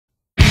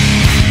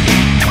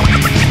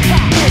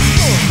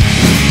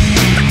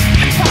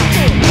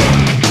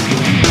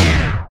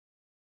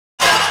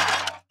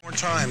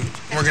time,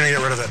 we're going to get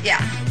rid of it. Yeah.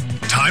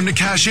 Time to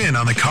cash in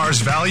on the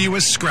car's value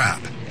as scrap.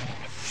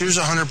 Here's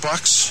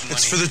 $100.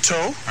 It's for the tow.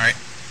 All right.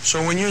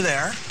 So when you're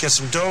there, get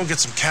some dough, get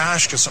some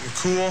cash, get something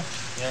cool.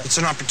 Yeah. It's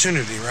an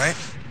opportunity, right?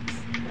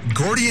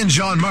 Gordy and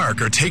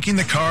Jean-Marc are taking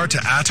the car to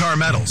Attar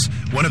Metals,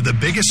 one of the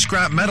biggest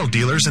scrap metal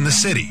dealers in the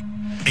city.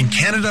 In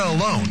Canada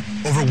alone,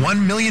 over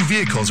 1 million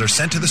vehicles are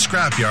sent to the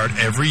scrapyard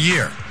every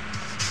year.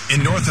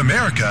 In North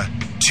America,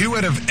 2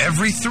 out of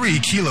every 3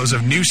 kilos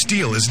of new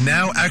steel is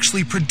now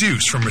actually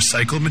produced from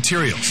recycled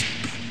materials.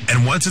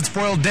 And once it's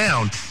boiled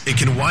down, it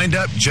can wind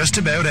up just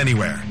about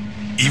anywhere.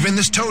 Even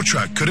this tow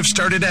truck could have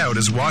started out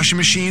as washing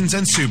machines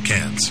and soup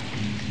cans.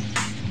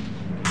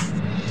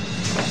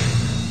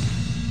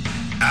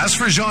 As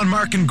for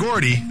Jean-Marc and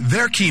Gordy,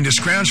 they're keen to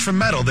scrounge for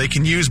metal they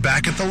can use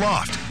back at the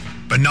loft.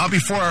 But not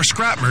before our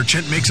scrap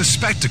merchant makes a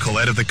spectacle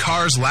out of the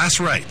car's last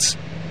rites.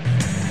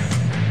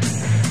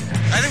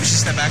 I think we should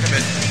step back a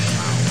bit.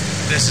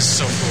 This is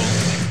so cool.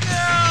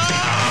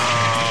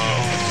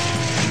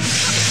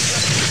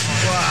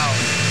 Wow.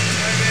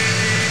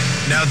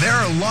 Now, there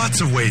are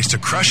lots of ways to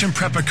crush and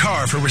prep a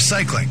car for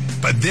recycling,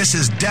 but this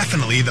is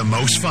definitely the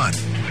most fun.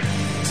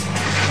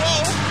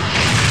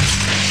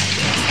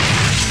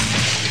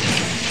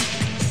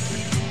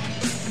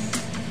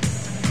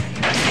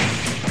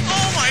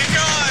 Oh my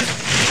God!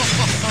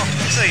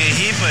 Looks like a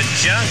heap of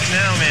junk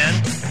now, man.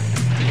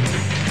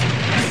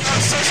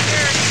 I'm so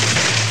scared.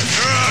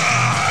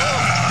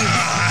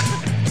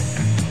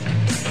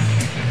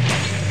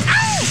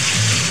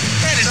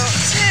 That is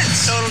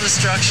intense. Total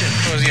destruction.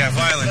 Oh, yeah,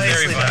 violent,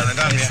 very violent.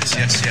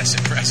 Yes,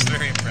 impressed,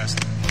 very impressed.